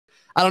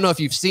I don't know if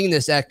you've seen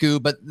this,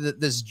 Eku, but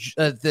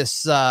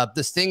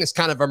this thing has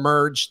kind of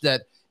emerged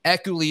that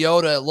Eku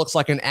Leota looks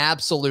like an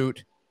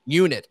absolute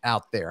unit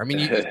out there. I mean,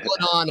 you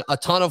put on a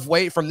ton of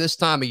weight from this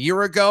time a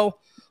year ago.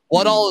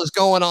 What all is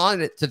going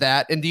on to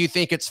that? And do you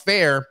think it's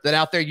fair that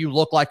out there you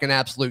look like an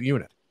absolute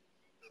unit?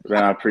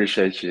 Man, I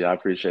appreciate you. I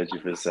appreciate you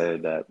for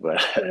saying that.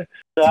 But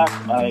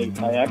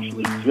I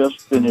actually just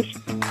finished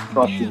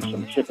crushing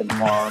some chicken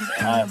farm,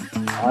 and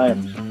I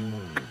am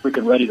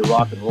freaking ready to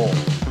rock and roll.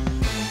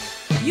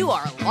 You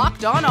are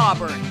Locked On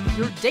Auburn,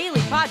 your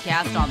daily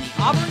podcast on the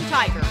Auburn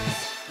Tigers.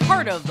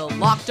 Part of the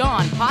Locked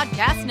On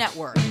Podcast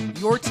Network,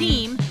 your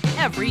team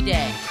every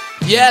day.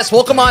 Yes,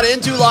 welcome on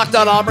into Locked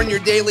On Auburn, your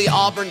daily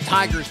Auburn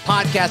Tigers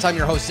podcast. I'm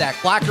your host, Zac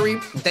Blackerby.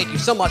 And thank you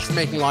so much for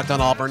making Locked On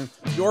Auburn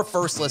your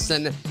first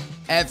listen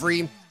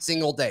every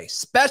single day.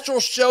 Special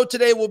show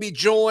today. We'll be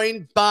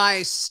joined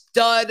by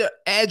stud,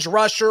 edge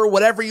rusher,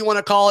 whatever you want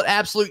to call it,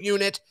 absolute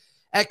unit,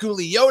 Eku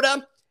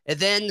Leota. And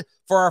then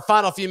for our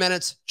final few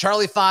minutes,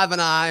 Charlie Five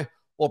and I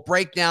will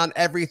break down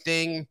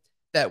everything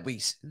that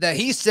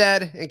he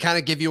said and kind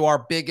of give you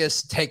our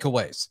biggest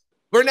takeaways.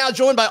 We're now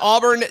joined by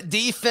Auburn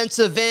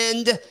defensive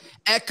end,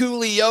 Eku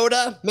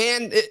Leota.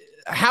 Man,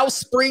 how's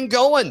spring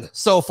going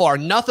so far?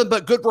 Nothing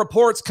but good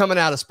reports coming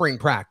out of spring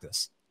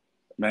practice.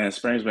 Man,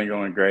 spring's been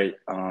going great.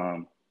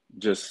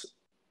 Just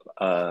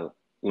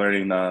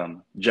learning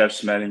Jeff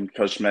Schmedding,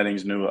 Coach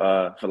Schmedding's new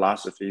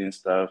philosophy and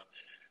stuff.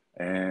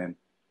 And,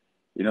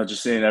 you know,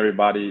 just seeing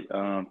everybody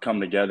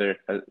come together.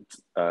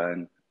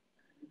 And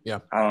yeah,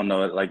 I don't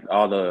know, like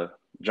all the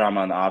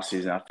drama in the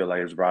offseason, I feel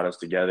like it's brought us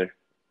together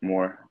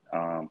more.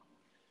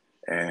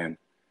 And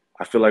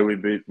I feel like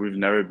we've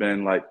never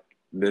been like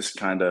this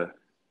kind of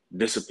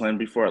disciplined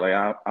before. Like,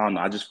 I don't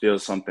know, I just feel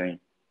something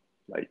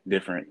like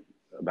different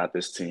about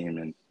this team,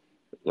 and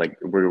like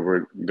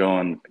we're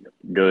going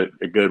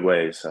a good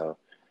way. So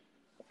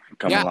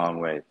come a long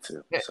way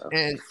too. So.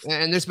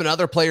 And there's been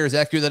other players,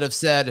 Eku, that have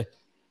said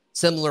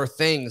similar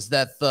things,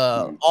 that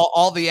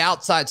all the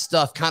outside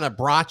stuff kind of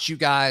brought you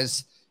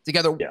guys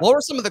together. Yeah. What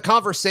were some of the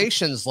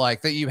conversations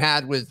like that you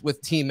had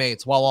with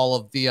teammates while all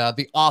of the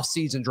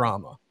off-season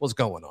drama was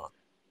going on?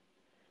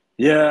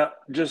 Yeah,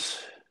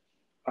 just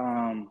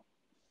a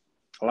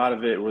lot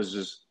of it was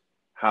just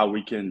how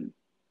we can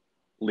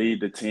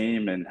lead the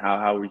team and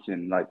how we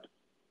can, like,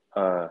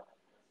 I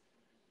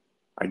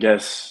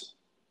guess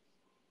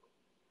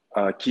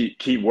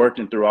keep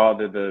working through all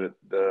the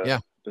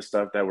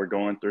stuff that we're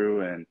going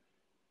through, and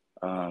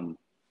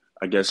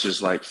I guess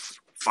just like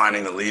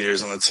finding the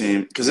leaders on the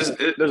team, because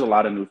there's a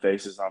lot of new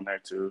faces on there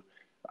too,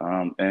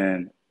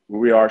 and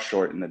we are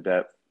short in the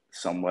depth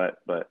somewhat,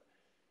 but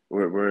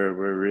we're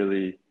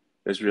really,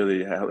 this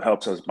really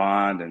helps us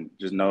bond and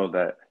just know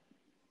that,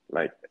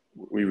 like,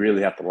 we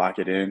really have to lock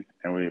it in,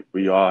 and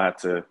we all have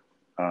to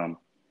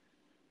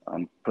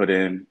put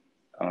in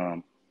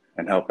and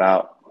help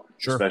out,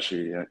 sure.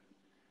 Especially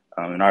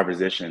in our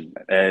position.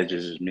 Edge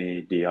is just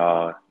me,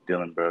 D-Hall,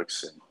 Dylan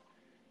Brooks, and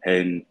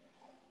Hayden,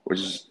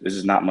 this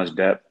is not much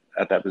depth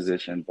at that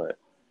position, but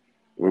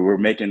we're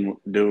making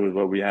do with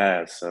what we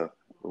have. So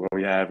what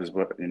we have is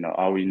what, you know,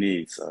 all we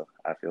need. So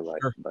I feel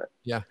like, sure. But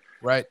yeah,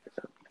 right.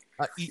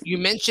 You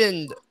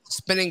mentioned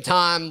spending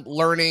time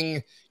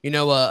learning, you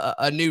know,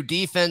 a new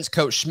defense.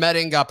 Coach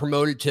Schmedding got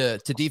promoted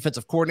to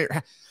defensive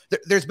coordinator.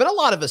 There's been a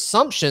lot of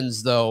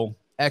assumptions, though,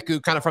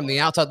 Eku, kind of from the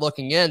outside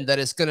looking in, that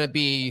it's going to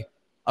be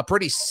a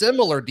pretty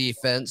similar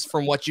defense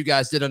from what you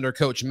guys did under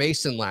Coach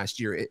Mason last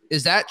year.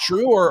 Is that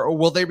true, or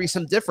will there be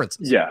some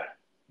differences? Yeah.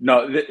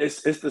 No,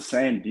 it's the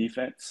same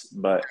defense,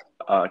 but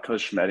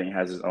Coach Schmedding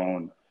has his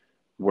own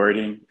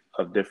wording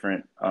of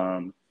different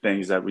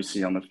things that we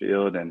see on the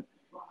field, and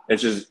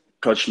it's just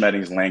Coach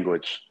Schmedding's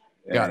language.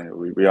 And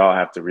we all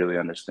have to really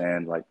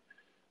understand, like,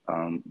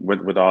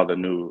 with all the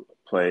new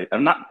play,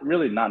 and not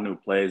new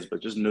plays,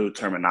 but just new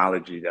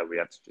terminology that we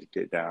have to just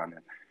get down.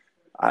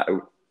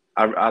 And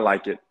I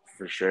like it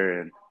for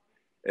sure, and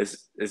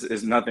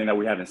it's nothing that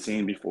we haven't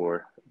seen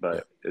before,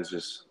 but it's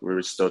just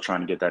we're still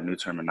trying to get that new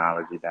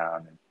terminology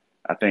down. And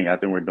I think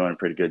we're doing a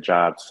pretty good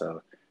job.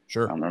 So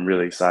sure, I'm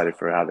really excited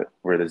for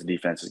where this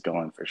defense is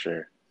going for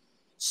sure.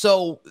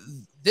 So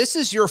this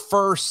is your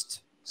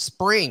first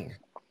spring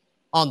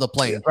on the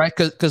Plains, right?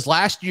 Because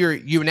last year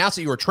you announced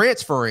that you were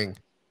transferring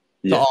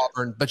to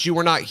Auburn, but you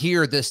were not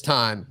here this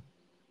time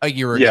a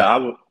year ago.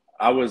 Yeah,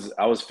 I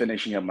was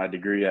finishing up my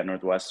degree at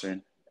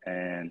Northwestern,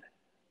 and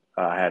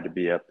I had to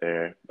be up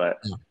there.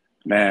 But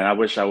man, I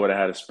wish I would have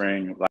had a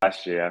spring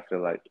last year. I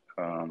feel like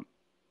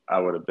I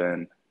would have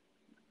been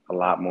a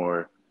lot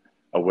more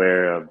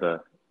aware of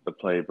the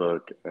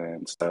playbook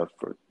and stuff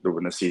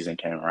when the season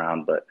came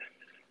around. But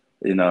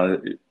you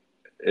know,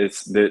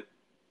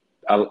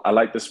 I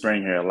like the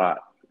spring here a lot.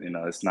 You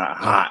know, it's not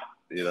hot.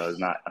 You know, it's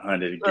not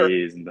 100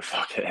 degrees and the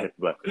fuck it,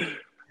 but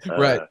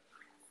right.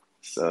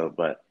 So,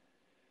 but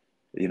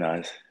you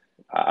know,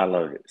 I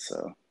love it.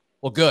 So,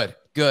 well, good.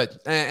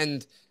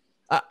 And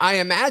I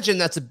imagine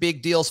that's a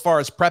big deal as far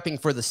as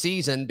prepping for the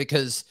season,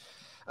 because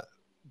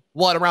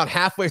around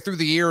halfway through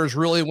the year is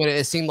really when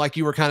it seemed like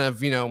you were kind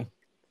of, you know,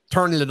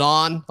 turning it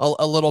on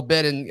a little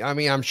bit. And I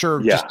mean, I'm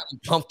sure Yeah. just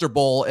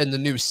comfortable in the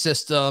new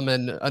system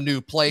and a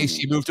new place.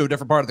 You move to a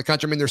different part of the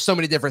country. I mean, there's so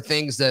many different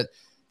things that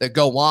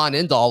go on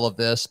into all of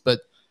this, but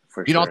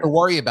you don't have to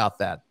worry about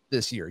that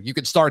this year. You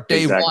could start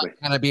day one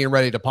kind of being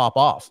ready to pop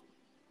off.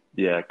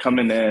 Yeah.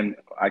 Coming in,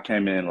 I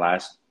came in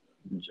last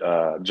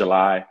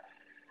July,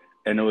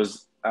 and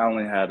I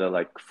only had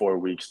like 4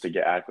 weeks to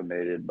get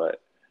acclimated,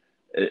 but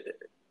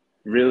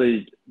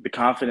really the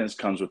confidence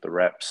comes with the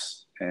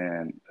reps.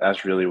 And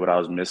that's really what I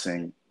was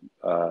missing,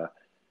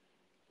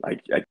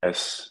 like, I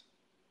guess,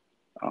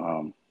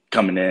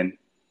 coming in,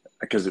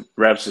 because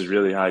reps is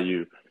really how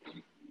you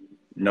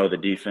know the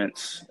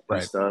defense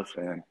and stuff.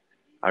 And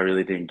I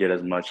really didn't get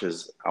as much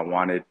as I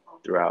wanted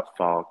throughout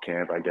fall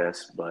camp, I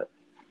guess. But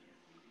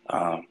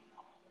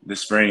the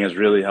spring has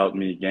really helped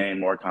me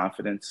gain more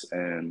confidence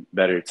and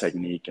better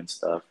technique and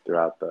stuff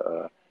throughout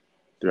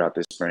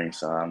this spring.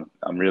 So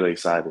I'm really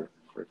excited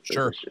for this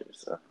year.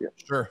 So, yeah.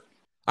 Sure.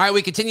 All right,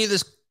 we continue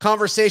this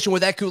conversation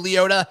with Eku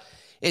Leota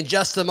in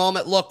just a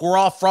moment. Look, we're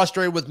all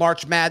frustrated with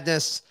March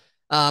Madness,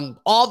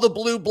 all the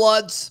blue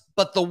bloods,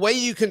 but the way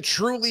you can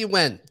truly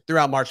win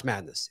throughout March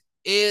Madness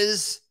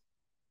is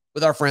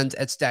with our friends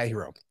at Stat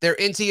Hero. Their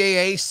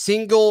NCAA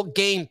single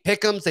game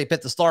pick'ems. They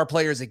pit the star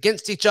players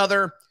against each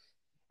other.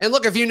 And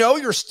look, if you know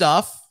your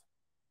stuff,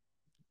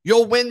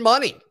 you'll win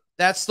money.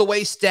 That's the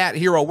way Stat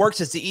Hero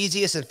works. It's the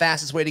easiest and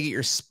fastest way to get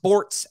your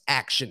sports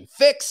action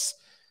fix.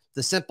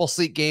 The simple,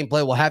 sleek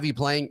gameplay will have you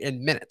playing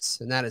in minutes,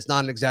 and that is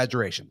not an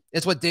exaggeration.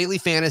 It's what daily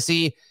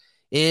fantasy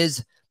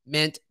is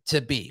meant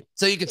to be.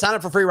 So you can sign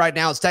up for free right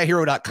now at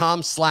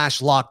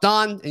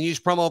stathero.com/lockedon and use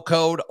promo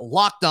code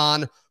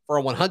LOCKEDON for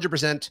a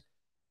 100%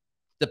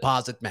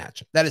 deposit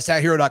match. That is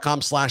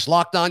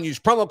stathero.com/lockedon. Use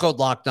promo code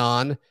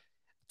LOCKEDON.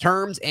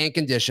 Terms and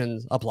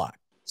conditions apply.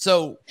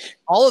 So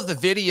all of the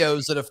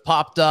videos that have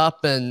popped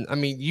up, and I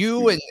mean,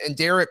 you and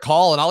Derick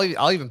Hall, and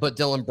I'll even put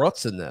Dylan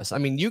Brooks in this. I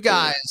mean, you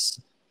guys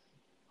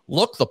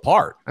look the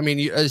part. I mean,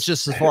 it's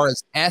just as far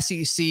as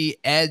SEC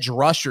edge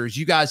rushers,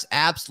 you guys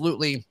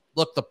absolutely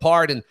look the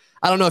part. And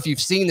I don't know if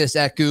you've seen this,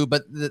 Eku,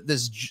 but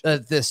this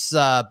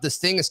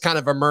thing has kind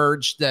of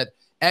emerged that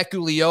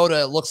Eku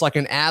Leota looks like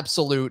an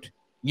absolute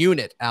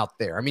unit out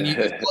there. I mean, you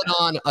put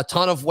on a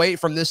ton of weight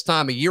from this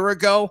time a year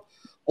ago.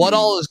 What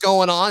all is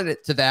going on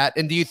to that?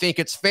 And do you think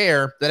it's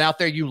fair that out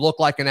there you look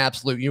like an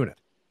absolute unit?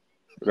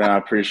 Man, I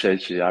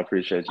appreciate you. I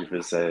appreciate you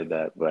for saying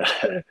that. But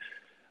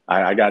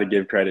I got to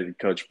give credit to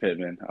Coach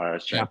Pittman, our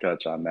strength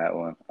coach, on that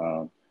one.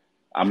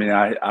 I mean,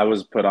 I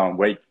was put on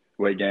weight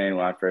gain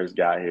when I first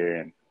got here,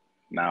 and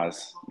now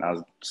it's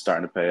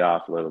starting to pay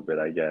off a little bit,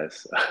 I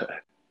guess.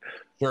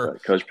 Sure.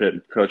 Coach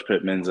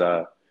Pittman's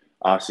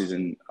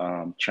offseason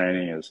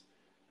training has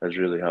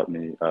really helped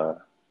me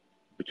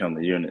become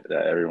the unit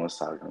that everyone's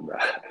talking about.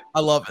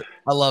 I love it.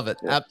 I love it.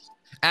 Yeah.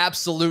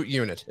 Absolute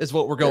unit is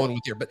what we're going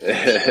with here. But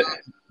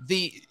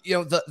the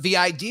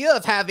idea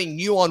of having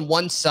you on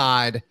one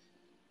side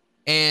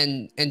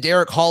and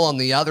Derick Hall on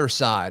the other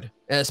side,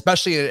 and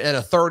especially in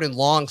a third and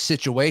long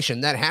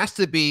situation, that has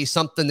to be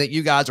something that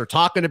you guys are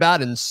talking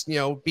about and,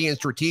 being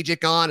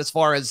strategic on as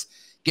far as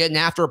getting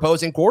after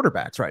opposing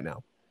quarterbacks right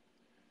now.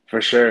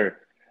 For sure.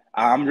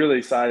 I'm really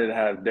excited to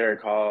have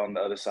Derick Hall on the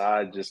other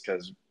side, just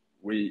because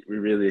we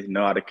really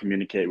know how to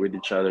communicate with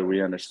each other.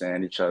 We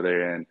understand each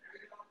other, and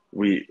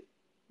we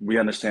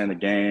understand the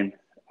game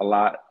a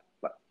lot.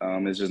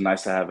 It's just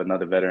nice to have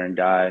another veteran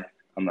guy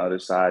on the other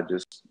side.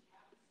 Just,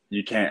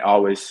 you can't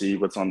always see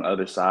what's on the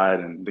other side,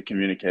 and the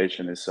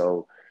communication is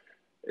so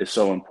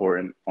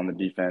important on the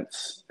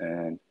defense.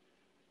 And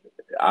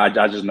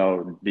I just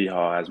know D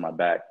Hall has my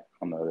back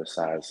on the other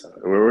side. So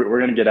we're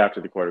going to get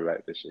after the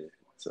quarterback this year.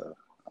 So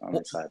I'm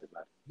excited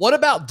about it. What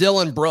about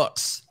Dylan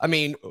Brooks? I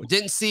mean,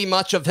 didn't see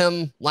much of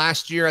him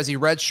last year as he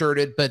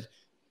redshirted, but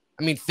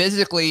I mean,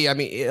 physically, I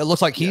mean, it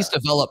looks like he's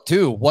developed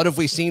too. What have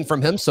we seen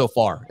from him so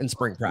far in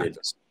spring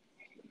practice?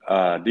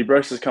 D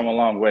Brooks has come a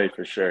long way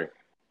for sure.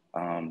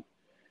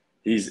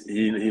 He's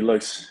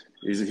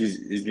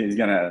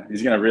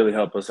gonna really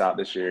help us out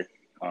this year.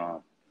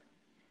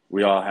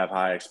 We all have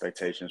high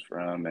expectations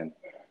for him, and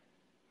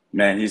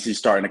man, he's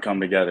starting to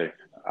come together.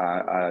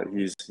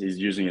 He's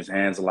using his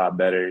hands a lot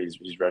better.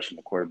 He's rushing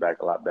the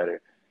quarterback a lot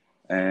better,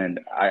 and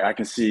I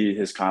can see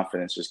his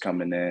confidence just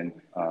coming in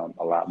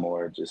a lot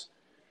more, just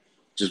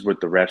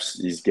with the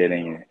reps he's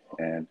getting,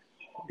 and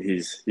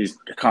he's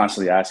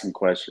constantly asking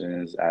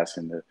questions,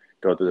 asking to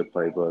go through the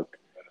playbook.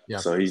 Yeah.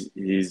 So he's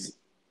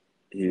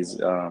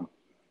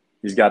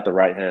got the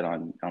right head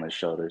on his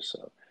shoulders.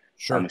 So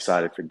sure. I'm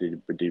excited for D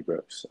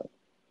Brooks. So.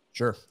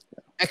 Sure.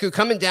 Yeah. Eku,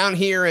 coming down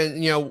here,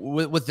 and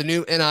with the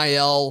new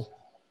NIL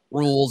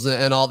rules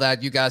and all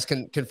that, you guys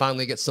can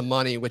finally get some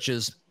money, which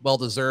is well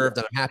deserved,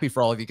 and I'm happy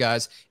for all of you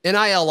guys.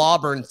 NIL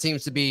Auburn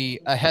seems to be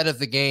ahead of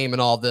the game in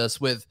all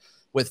this with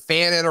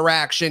fan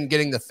interaction,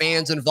 getting the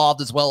fans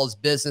involved as well as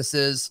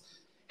businesses.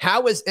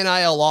 How has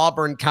NIL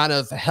Auburn kind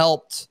of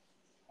helped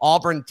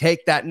Auburn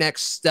take that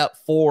next step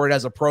forward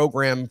as a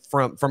program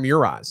from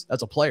your eyes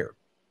as a player?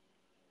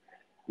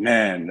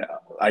 Man,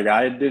 like,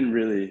 I didn't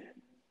really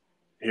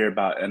hear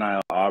about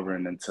NIL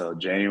Auburn until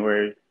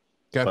January.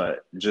 Okay.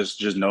 But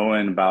just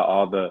knowing about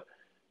all the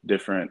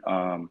different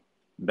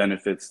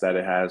benefits that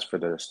it has for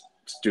the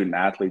student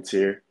athletes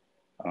here,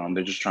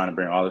 they're just trying to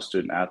bring all the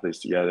student athletes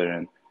together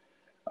and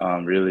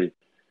really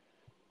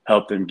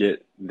help them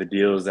get the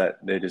deals that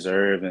they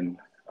deserve, and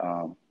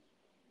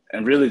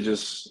really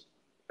just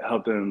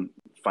help them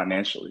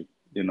financially.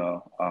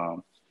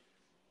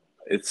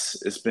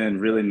 It's been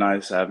really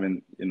nice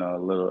having a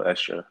little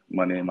extra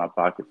money in my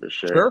pocket for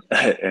sure.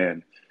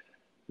 And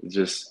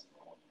just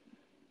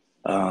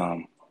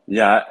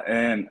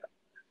and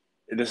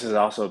this has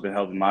also been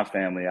helping my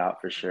family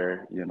out for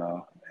sure,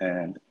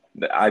 and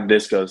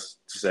this goes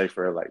to say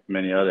for like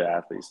many other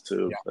athletes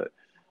too. Yeah. But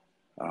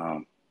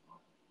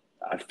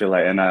I feel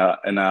like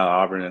NIL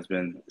Auburn has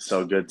been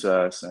so good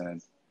to us,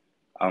 and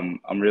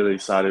I'm really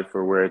excited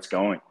for where it's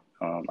going.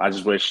 I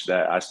just wish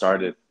that I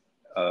started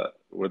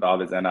with all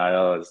this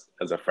NIL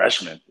as a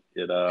freshman.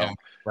 Yeah,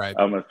 right.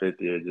 I'm a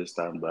fifth year this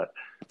time, but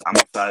I'm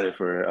excited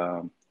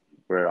for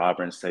where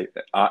Auburn State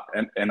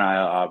NIL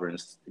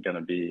Auburn's going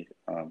to be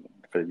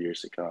for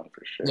years to come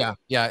for sure.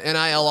 Yeah.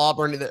 NIL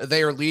Auburn,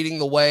 they are leading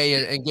the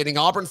way and getting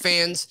Auburn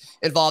fans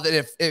involved.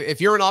 And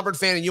if you're an Auburn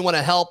fan and you want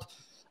to help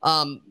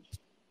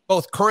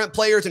both current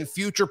players and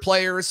future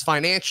players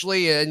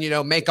financially,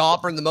 and make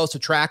Auburn the most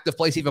attractive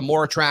place, even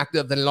more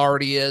attractive than it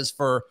already is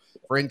for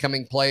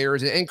incoming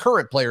players and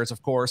current players,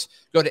 of course,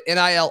 go to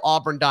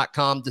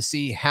nilauburn.com to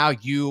see how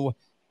you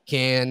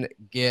can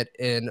get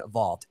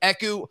involved.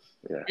 Eku,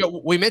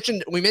 we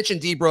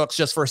mentioned D Brooks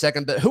just for a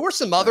second, but who are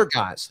some other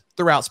guys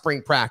throughout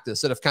spring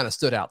practice that have kind of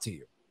stood out to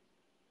you?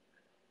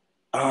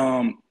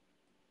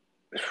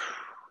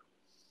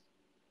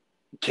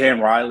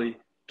 Cam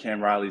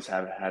Riley's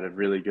had a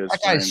really good spring.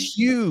 That guy's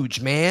huge,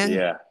 man.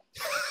 Yeah.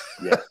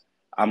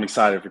 I'm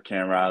excited for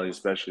Cam Riley,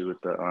 especially with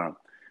the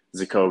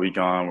Zacoby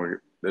gone.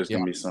 There's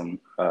going to be some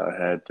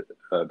head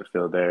to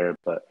fill there.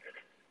 But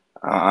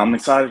I'm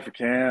excited for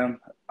Cam.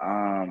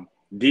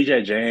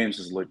 DJ James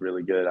has looked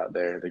really good out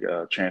there,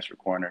 the transfer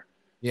corner.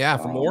 Yeah,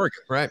 from Oregon,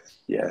 right?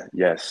 Yeah,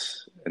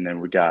 yes. And then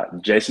we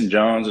got Jason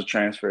Jones, a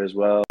transfer as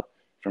well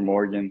from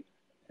Oregon,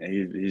 and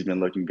he's been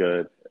looking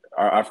good.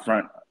 Our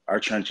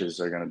trenches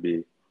are going to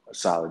be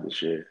solid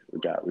this year. We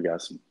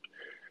got some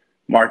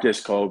Marcus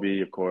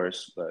Colby, of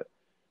course, but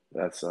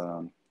that's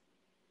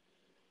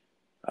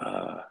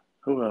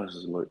who else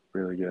has looked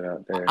really good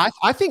out there?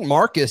 I think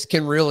Marcus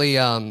can really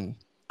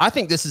I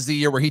think this is the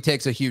year where he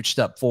takes a huge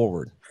step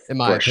forward, in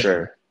my opinion.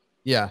 Sure.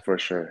 Yeah. For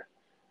sure.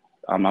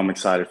 I'm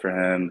excited for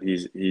him.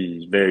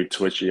 He's very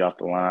twitchy off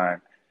the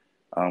line.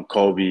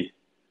 Colby,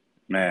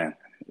 man,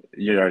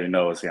 you already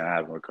know what's gonna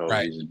happen with Colby.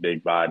 Right. He's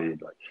big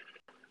bodied,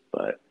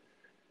 but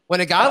when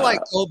a guy like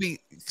Colby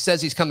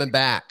says he's coming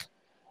back,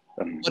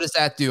 what does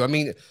that do? I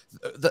mean,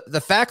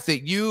 the fact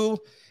that you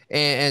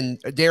and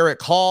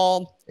Derick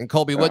Hall and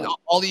Colby Wood,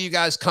 all of you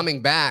guys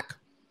coming back,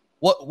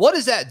 what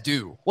does that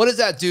do? What does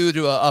that do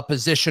to a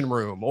position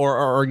room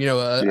or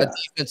a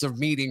defensive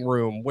meeting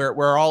room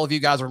where all of you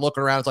guys are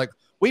looking around? It's like,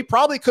 we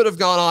probably could have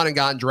gone on and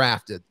gotten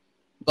drafted,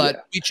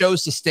 but we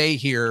chose to stay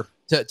here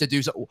to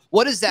do so.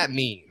 What does that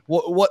mean?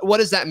 What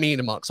does that mean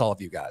amongst all of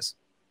you guys?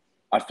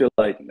 I feel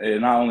like it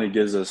not only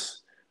gives us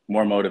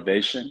more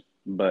motivation,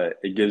 but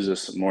it gives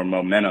us more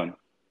momentum.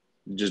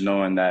 Just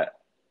knowing that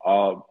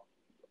all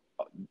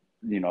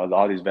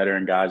these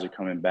veteran guys are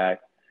coming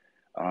back.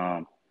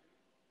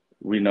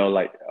 We know,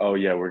 like, oh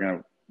yeah, we're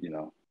gonna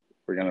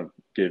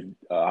give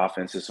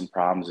offenses some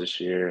problems this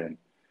year,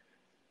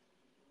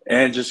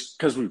 and just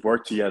because we've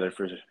worked together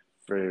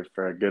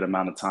for a good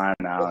amount of time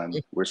now, and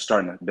we're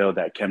starting to build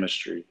that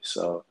chemistry.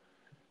 So,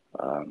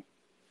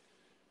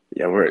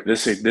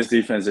 this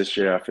defense this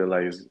year, I feel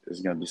like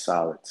is going to be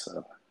solid.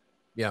 So,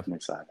 yeah, I'm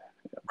excited.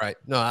 Yeah. Right.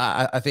 No,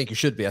 I think you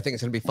should be. I think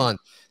it's going to be fun.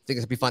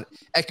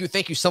 Eku,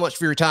 thank you so much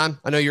for your time.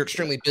 I know you're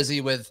extremely busy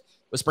with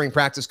spring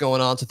practice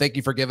going on, so thank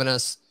you for giving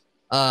us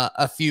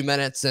a few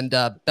minutes, and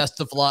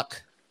best of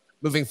luck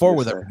moving forward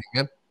with everything,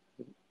 man.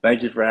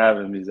 Thank you for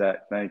having me,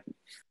 Zach. Thank you.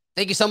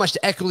 Thank you so much to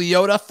Eku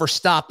Leota for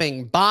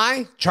stopping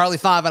by. Charlie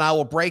 5 and I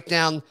will break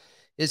down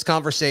his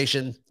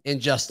conversation in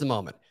just a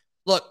moment.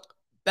 Look,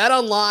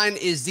 BetOnline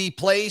is the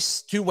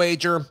place to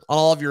wager on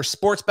all of your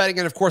sports betting.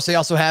 And of course, they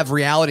also have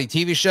reality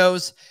TV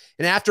shows.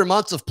 And after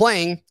months of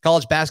playing,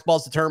 college basketball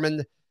has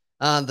determined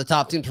the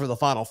top teams for the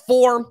Final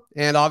Four.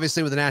 And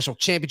obviously with the national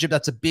championship,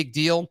 that's a big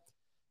deal.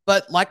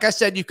 But like I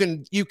said, you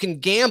can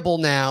gamble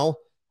now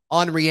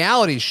on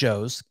reality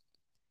shows.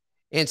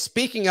 And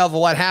speaking of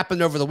what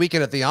happened over the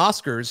weekend at the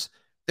Oscars,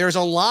 there's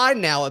a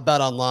line now at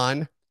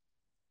BetOnline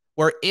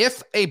where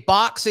if a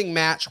boxing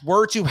match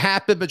were to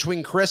happen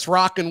between Chris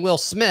Rock and Will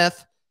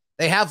Smith,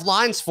 they have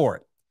lines for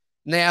it.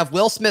 And they have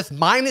Will Smith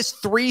minus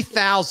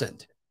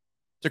 3,000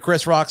 to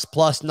Chris Rock's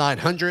plus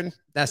 900.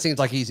 That seems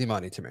like easy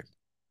money to me.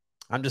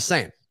 I'm just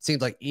saying.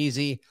 Seems like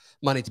easy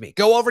money to me.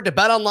 Go over to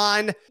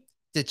BetOnline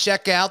to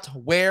check out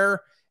where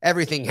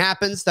everything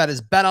happens. That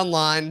is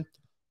BetOnline,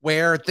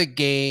 where the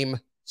game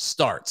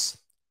starts.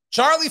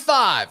 Charlie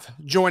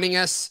 5 joining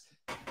us.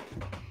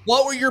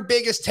 What were your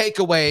biggest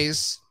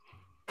takeaways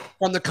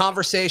from the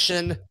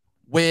conversation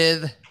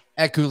with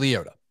Eku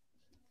Leota?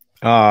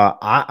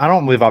 I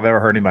don't believe I've ever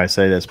heard anybody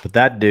say this, but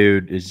that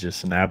dude is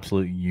just an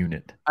absolute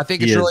unit. I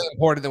think it's really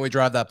important that we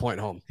drive that point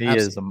home. He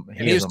is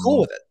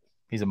cool with it.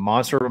 He's a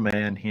monster of a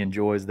man. He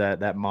enjoys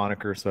that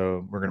moniker,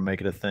 so we're going to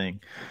make it a thing.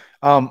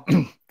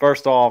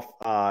 First off,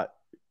 I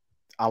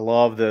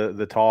love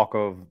the talk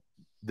of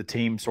the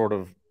team sort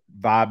of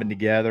vibing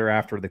together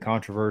after the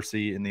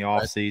controversy in the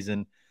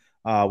offseason.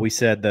 We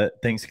said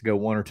that things could go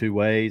one or two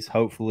ways.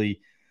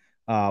 Hopefully,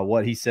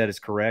 what he said is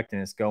correct,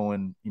 and it's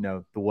going,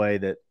 the way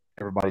that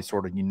everybody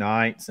sort of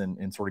unites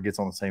and sort of gets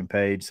on the same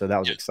page. So that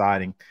was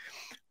exciting.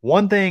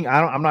 One thing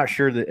I'm not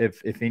sure that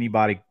if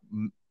anybody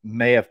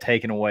may have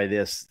taken away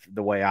this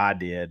the way I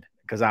did,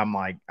 because I'm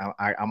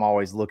I'm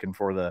always looking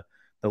for the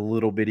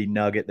little bitty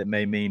nugget that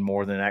may mean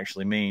more than it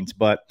actually means.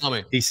 But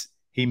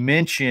he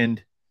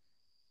mentioned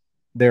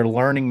they're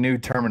learning new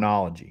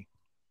terminology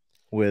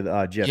with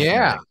Jeff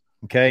Schmedding.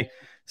 Okay,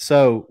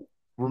 so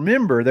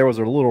remember there was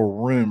a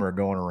little rumor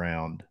going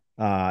around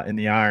in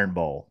the Iron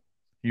Bowl.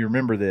 You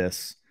remember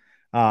this?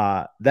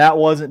 That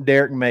wasn't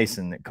Derek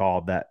Mason that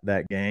called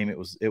that game. It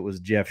was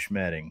Jeff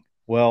Schmedding.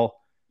 Well,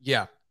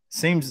 yeah.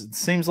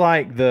 Seems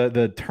like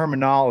the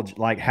terminology,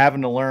 like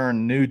having to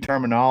learn new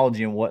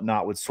terminology and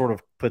whatnot, would sort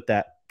of put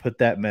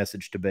that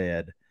message to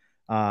bed.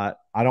 I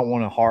don't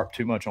want to harp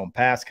too much on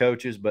past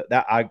coaches, but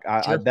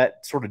that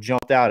sort of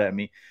jumped out at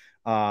me.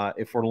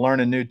 If we're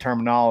learning new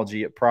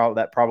terminology,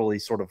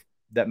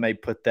 that may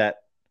put that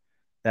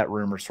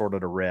rumor sort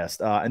of to rest.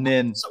 And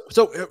then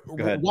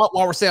while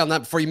we're saying on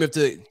that, before you move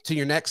to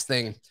your next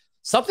thing,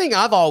 something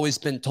I've always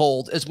been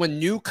told is when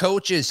new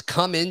coaches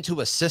come into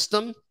a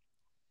system,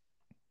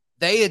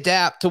 they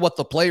adapt to what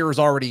the players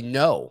already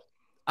know.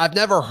 I've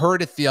never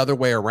heard it the other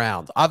way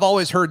around. I've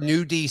always heard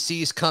new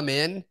DCs come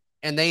in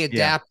and they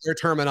adapt their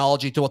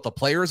terminology to what the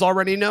players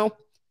already know.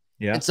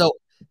 Yeah. And so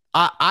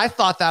I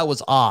thought that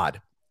was odd.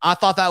 I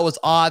thought that was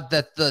odd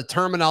that the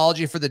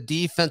terminology for the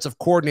defensive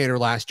coordinator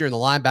last year and the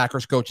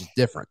linebackers coach is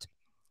different.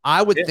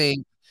 I would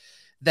think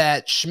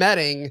that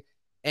Schmedding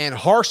and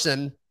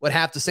Harsin would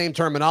have the same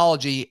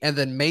terminology, and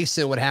then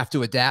Mason would have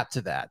to adapt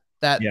to that.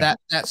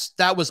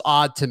 That was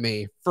odd to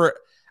me.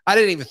 I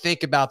didn't even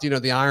think about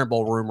the Iron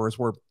Bowl rumors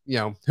where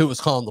who was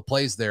calling the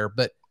plays there,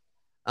 but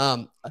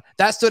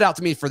that stood out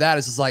to me for that.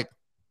 Is like,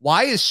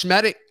 why is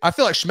Schmedding? I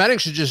feel like Schmedding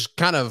should just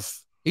kind of.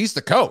 He's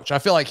the coach. I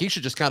feel like he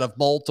should just kind of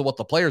mold to what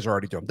the players are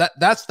already doing.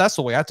 That's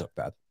the way I took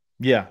that.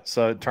 Yeah.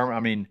 So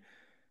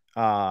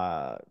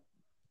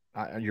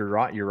you're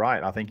right. You're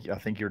right. I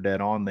think you're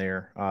dead on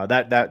there.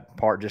 That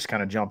part just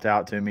kind of jumped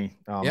out to me.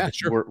 Yeah,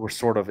 sure. We're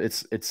sort of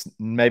it's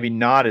maybe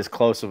not as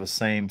close of a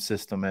same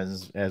system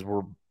as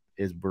we're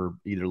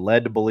either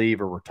led to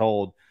believe or we're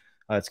told.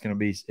 It's going to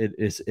be. It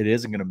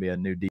isn't going to be a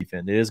new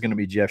defense. It is going to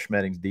be Jeff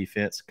Schmedding's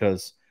defense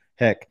because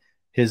heck.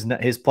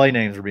 His play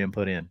names are being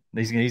put in.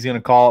 He's going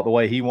to call it the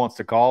way he wants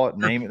to call it,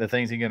 name it the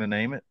things he's going to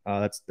name it.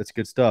 That's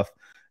good stuff.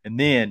 And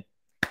then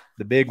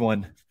the big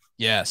one.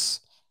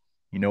 Yes.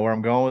 You know where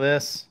I'm going with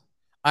this?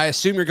 I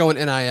assume you're going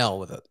NIL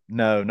with it.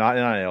 No, not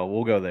NIL.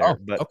 We'll go there.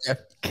 Okay.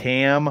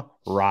 Cam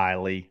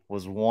Riley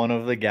was one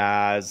of the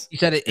guys. He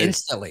said it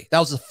instantly. That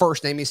was the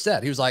first name he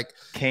said. He was like,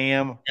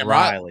 Cam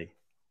Riley.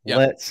 Yep.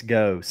 Let's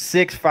go.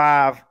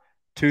 6'5".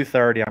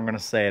 230. I'm going to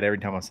say it every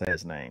time I say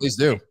his name. Please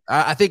do.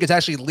 I think it's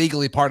actually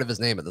legally part of his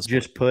name at this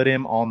point. Just put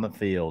him on the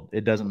field.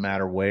 It doesn't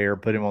matter where.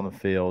 Put him on the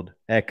field.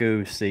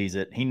 Eku sees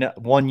it.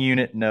 One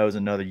unit knows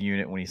another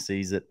unit when he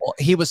sees it. Well,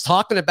 he was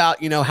talking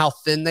about how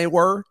thin they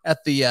were at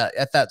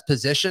that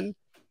position,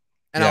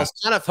 and I was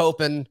kind of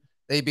hoping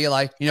they'd be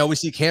like, we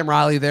see Cam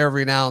Riley there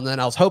every now and then.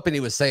 I was hoping he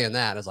was saying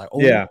that. I was like,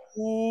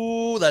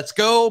 ooh, let's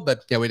go.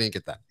 But we didn't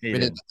get that. We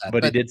didn't get that.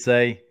 But he did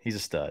say he's a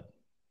stud.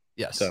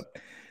 Yes. So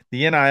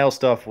the NIL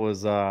stuff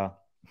was that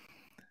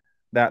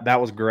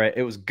was great.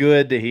 It was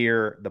good to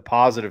hear the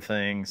positive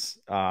things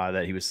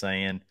that he was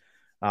saying.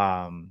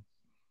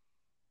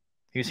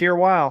 He was here a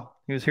while.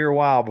 He was here a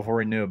while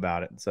before he knew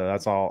about it. So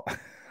that's all.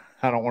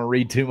 I don't want to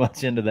read too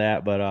much into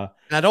that, but and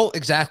I don't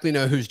exactly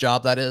know whose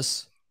job that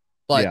is,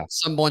 but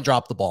someone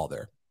dropped the ball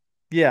there.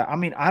 Yeah, I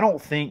mean, I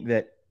don't think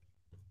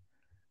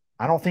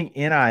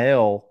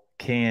NIL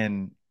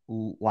can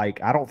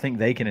I don't think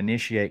they can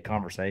initiate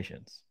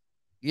conversations.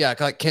 Yeah,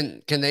 like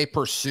can they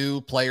pursue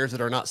players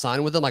that are not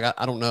signed with them? Like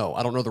I don't know.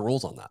 I don't know the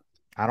rules on that.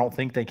 I don't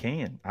think they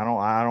can. I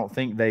don't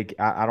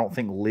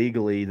think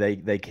legally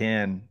they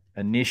can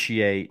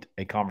initiate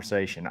a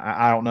conversation.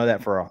 I don't know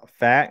that for a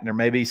fact. There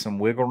may be some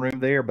wiggle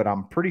room there, but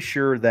I'm pretty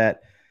sure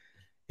that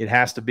it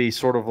has to be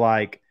sort of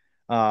like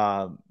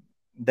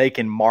they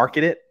can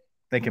market it.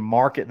 They can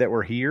market that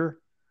we're here,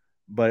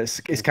 but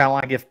it's kind of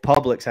like if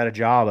Publix had a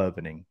job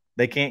opening.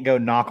 They can't go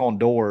knock on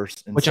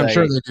doors and which I'm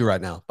sure they do right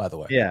now, by the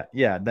way.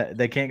 Yeah.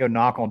 They can't go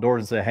knock on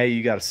doors and say, hey,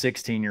 you got a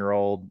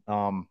 16-year-old.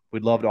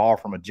 We'd love to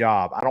offer him a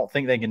job. I don't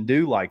think they can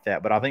do like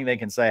that, but I think they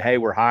can say, hey,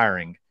 we're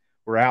hiring.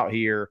 We're out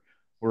here.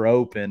 We're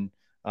open.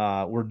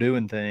 We're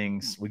doing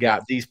things. We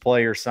got these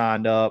players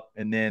signed up,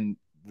 and then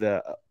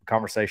the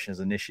conversation is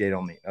initiated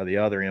on the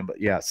other end.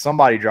 But, yeah,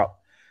 somebody dropped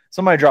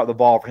somebody dropped the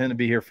ball for him to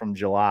be here from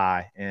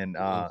July, and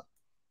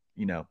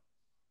you know,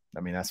 I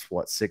mean, that's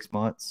what, 6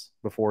 months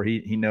before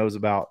he knows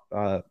about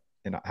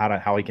and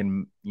how he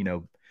can, you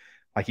know,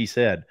 like he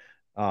said,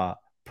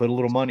 put a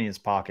little money in his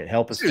pocket,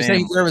 help his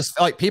family. There was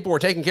like people were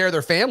taking care of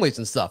their families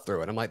and stuff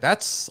through it. I'm like,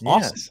 that's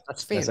awesome.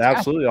 That's fantastic. That's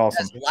absolutely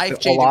awesome.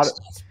 Life-changing stuff.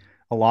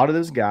 A lot of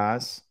those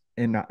guys,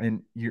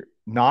 and you're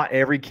not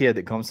every kid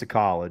that comes to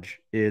college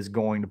is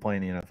going to play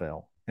in the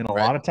NFL. And a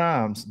lot of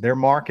times their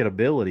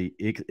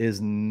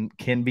marketability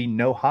can be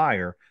no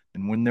higher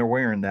than when they're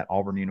wearing that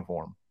Auburn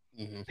uniform.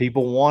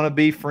 People want to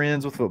be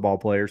friends with football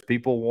players.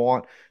 People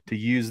want to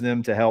use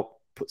them to help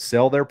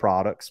sell their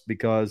products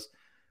because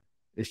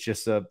that's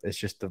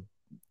the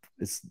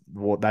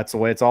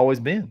way it's always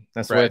been.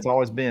 That's the way it's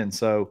always been.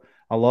 So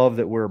I love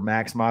that we're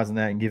maximizing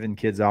that and giving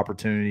kids the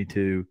opportunity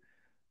to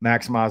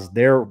maximize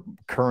their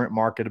current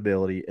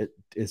marketability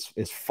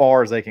as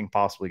far as they can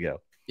possibly go.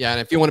 Yeah,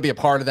 and if you want to be a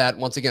part of that,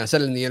 once again, I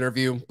said it in the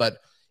interview, but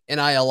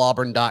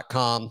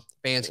NILAuburn.com,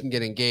 fans can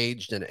get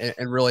engaged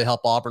and really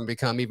help Auburn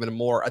become even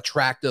more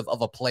attractive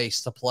of a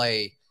place to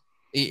play,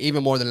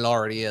 even more than it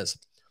already is.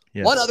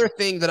 Yes. One other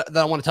thing that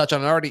I want to touch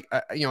on,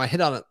 I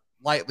hit on it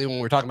lightly when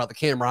we were talking about the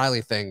Cam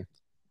Riley thing,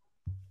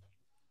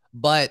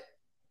 but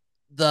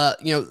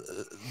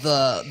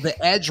the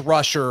edge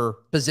rusher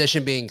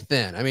position being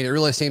thin. I mean, it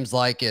really seems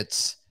like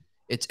it's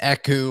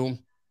Eku,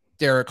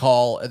 Derick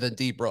Hall, and then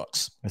D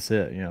Brooks. That's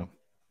it. Yeah.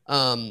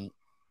 And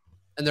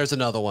there's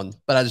another one,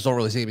 but I just don't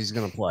really see if he's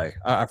going to play.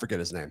 I forget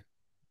his name.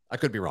 I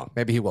could be wrong.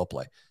 Maybe he will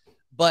play,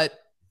 but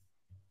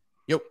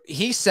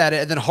he said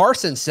it, and then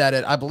Harsin said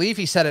it. I believe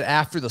he said it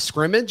after the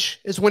scrimmage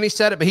is when he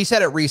said it, but he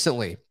said it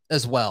recently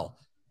as well.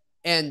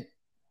 And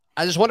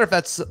I just wonder if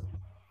that's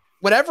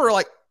whenever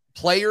like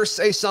players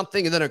say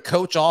something and then a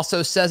coach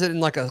also says it in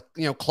like a,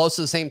 close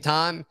to the same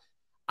time,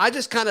 I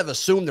just kind of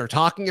assume they're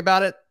talking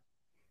about it.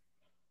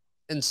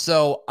 And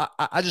so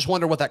I just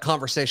wonder what that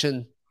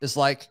conversation is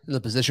like in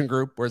the position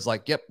group where it's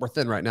like, yep, we're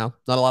thin right now.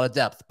 Not a lot of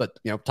depth, but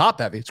top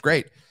heavy. It's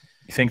great.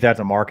 You think that's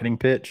a marketing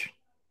pitch?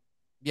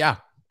 Yeah,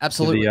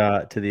 absolutely.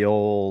 To the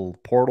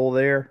old portal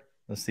there.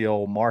 That's the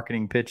old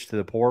marketing pitch to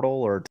the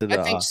portal or to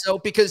the. I think so,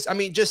 because I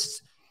mean,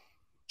 just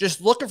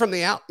looking from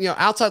the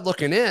outside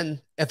looking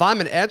in, if I'm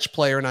an edge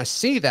player and I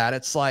see that,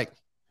 it's like,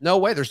 no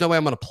way, there's no way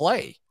I'm going to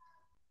play.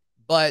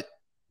 But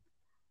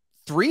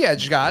 4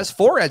 edge guys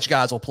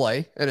will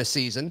play in a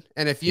season.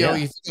 And if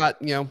you've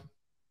got,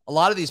 a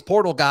lot of these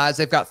portal guys,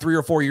 they've got 3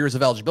 or 4 years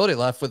of eligibility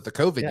left with the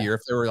COVID year.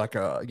 If they were like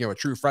a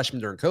true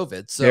freshman during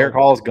COVID. So Derick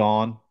Hall's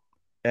gone.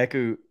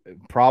 Eku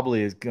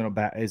probably is going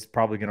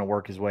to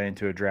work his way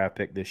into a draft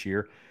pick this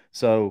year.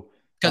 So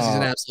because he's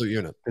an absolute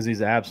unit. Because he's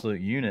an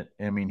absolute unit.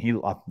 I mean, he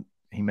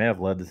may have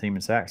led the team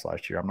in sacks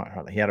last year. I'm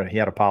not. He had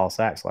a pile of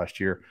sacks last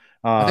year.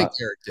 I think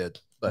Derick did.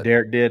 But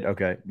Derick did.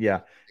 Okay, yeah.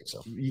 I think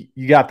so.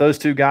 You got those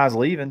 2 guys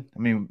leaving. I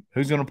mean,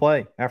 who's going to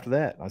play after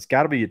that? It's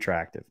got to be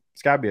attractive.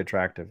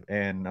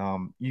 And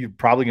you're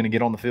probably going to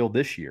get on the field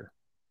this year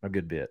a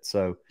good bit.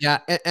 So yeah,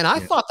 and I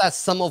thought that's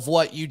some of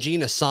what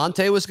Eugene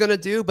Asante was going to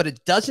do, but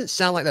it doesn't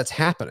sound like that's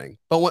happening.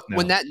 But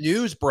when that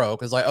news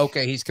broke, it's like,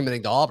 okay, he's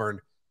committing to Auburn.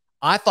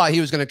 I thought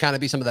he was going to kind of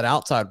be some of that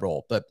outside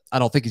role, but I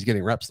don't think he's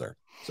getting reps there.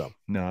 So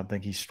no, I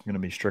think he's going to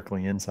be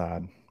strictly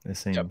inside. It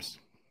seems.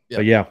 Yep.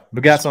 But yeah,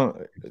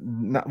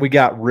 we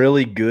got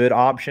really good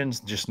options,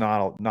 just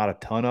not a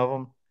ton of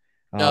them.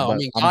 No, I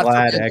mean, I'm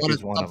glad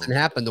something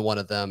happened to one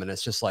of them, and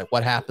it's just like,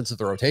 what happens to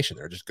the rotation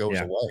there? It just goes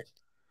away.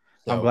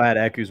 So, I'm glad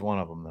Eku's one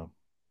of them, though.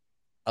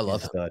 I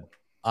love him. Stud.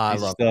 I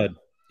love him.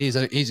 He's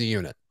a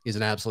unit. He's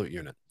an absolute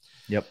unit.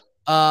 Yep.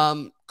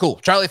 Cool.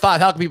 Charlie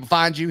 5, how can people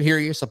find you, hear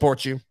you,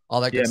 support you,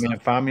 all that good stuff? I mean,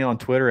 find me on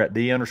Twitter at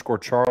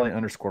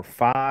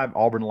 @the_Charlie_5,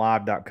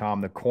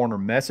 auburnlive.com, the corner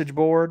message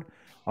board,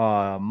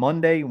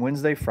 Monday,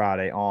 Wednesday,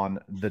 Friday on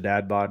the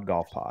Dad Bod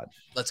Golf Pod.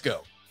 Let's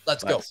go.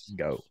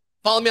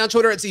 Follow me on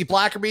Twitter at Zac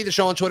Blackerby, the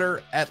show on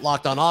Twitter at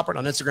Locked On Auburn,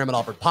 on Instagram at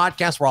Auburn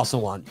Podcast. We're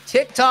also on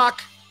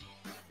TikTok,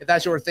 if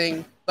that's your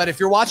thing. But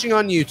if you're watching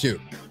on YouTube,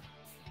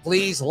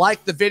 please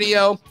like the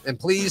video and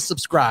please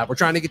subscribe. We're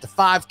trying to get to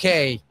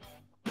 5K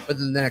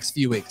within the next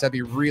few weeks. That'd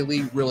be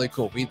really, really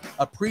cool. We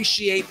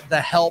appreciate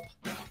the help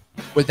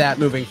with that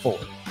moving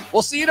forward.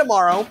 We'll see you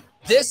tomorrow.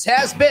 This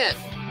has been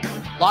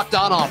Locked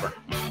On Auburn.